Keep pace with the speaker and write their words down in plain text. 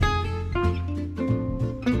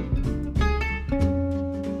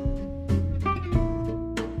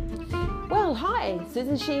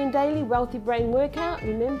Susan Sheehan Daily Wealthy Brain Workout.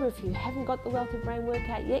 Remember, if you haven't got the Wealthy Brain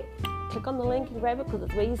Workout yet, click on the link and grab it because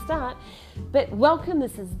it's where you start. But welcome,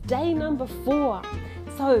 this is day number 4.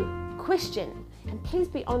 So, question, and please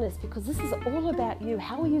be honest because this is all about you.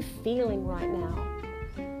 How are you feeling right now?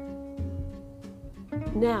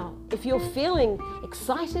 Now, if you're feeling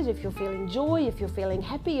excited, if you're feeling joy, if you're feeling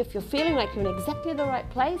happy, if you're feeling like you're in exactly the right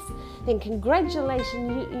place, then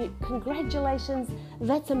congratulations,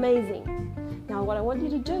 that's amazing. Now, what I want you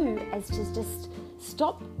to do is just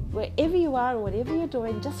stop wherever you are and whatever you're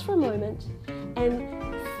doing just for a moment and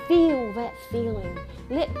feel that feeling.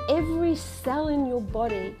 Let every cell in your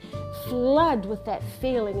body flood with that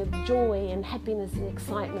feeling of joy and happiness and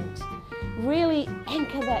excitement. Really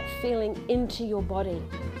anchor that feeling into your body.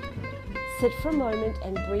 Sit for a moment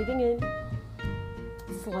and breathing in,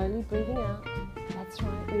 slowly breathing out. That's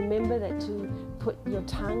right. Remember that to put your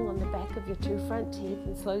tongue on the back of your 2 front teeth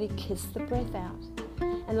and slowly kiss the breath out.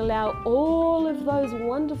 And allow all of those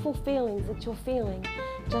wonderful feelings that you're feeling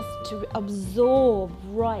just to absorb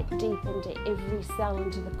right deep into every cell,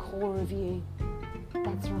 into the core of you.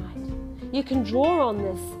 That's right. You can draw on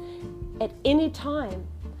this at any time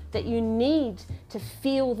that you need to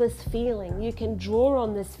feel this feeling. You can draw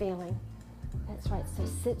on this feeling. That's right. So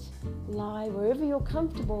sit, lie, wherever you're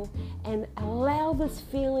comfortable and allow this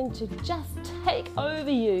feeling to just take over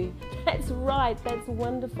you. That's right. That's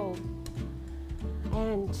wonderful.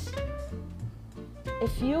 And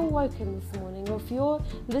if you're woken this morning, or if you're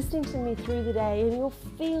listening to me through the day and you're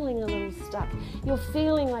feeling a little stuck, you're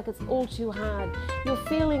feeling like it's all too hard, you're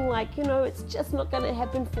feeling like, it's just not going to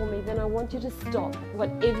happen for me, then I want you to stop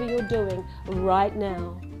whatever you're doing right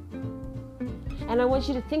now. And I want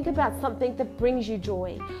you to think about something that brings you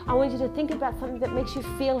joy. I want you to think about something that makes you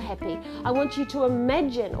feel happy. I want you to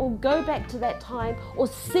imagine or go back to that time or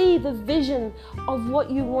see the vision of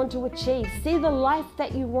what you want to achieve. See the life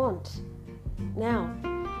that you want. Now,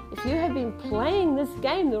 if you have been playing this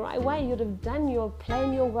game the right way, you'd have done your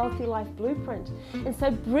Plan Your Wealthy Life blueprint. And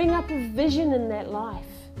so bring up a vision in that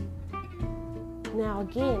life. Now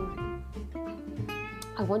again,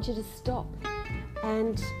 I want you to stop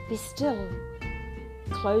and be still.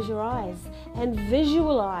 Close your eyes and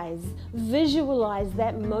visualize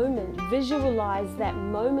that moment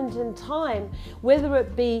in time, whether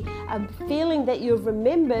it be a feeling that you've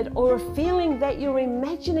remembered or a feeling that you're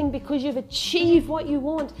imagining because you've achieved what you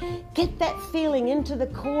want. Get that feeling into the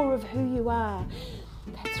core of who you are.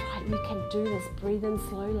 That's right, you can do this. Breathe in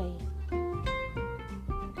slowly.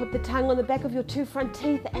 Put the tongue on the back of your 2 front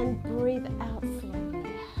teeth and breathe out slowly.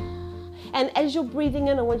 And as you're breathing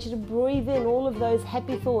in, I want you to breathe in all of those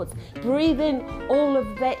happy thoughts. Breathe in all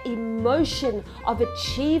of that emotion of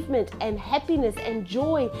achievement and happiness and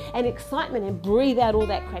joy and excitement, and breathe out all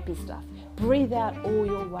that crappy stuff. Breathe out all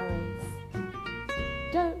your worries.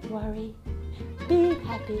 Don't worry. Be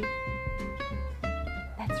happy.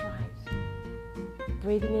 That's right.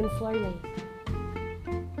 Breathing in slowly.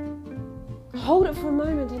 Hold it for a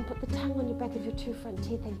moment and put the tongue on your back of your 2 front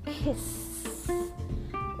teeth and kiss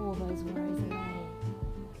all those worries away.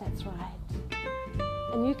 That's right.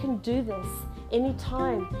 And you can do this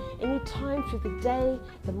anytime through the day,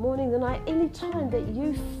 the morning, the night, anytime that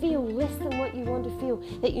you feel less than what you want to feel,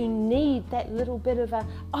 that you need that little bit of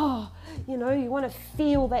you want to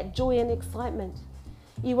feel that joy and excitement.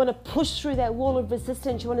 You want to push through that wall of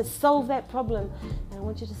resistance. You want to solve that problem. And I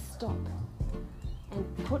want you to stop and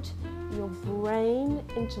put your brain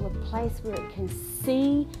into a place where it can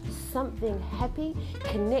see something happy,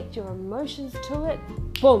 connect your emotions to it,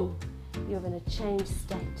 boom, you're in a changed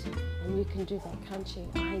state. And you can do that, can't you?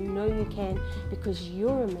 I know you can, because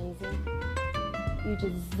you're amazing. You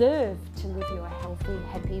deserve to live your healthy,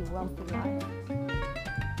 happy, wealthy life.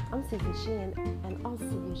 I'm Susan Sheehan, and I'll see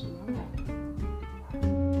you tomorrow.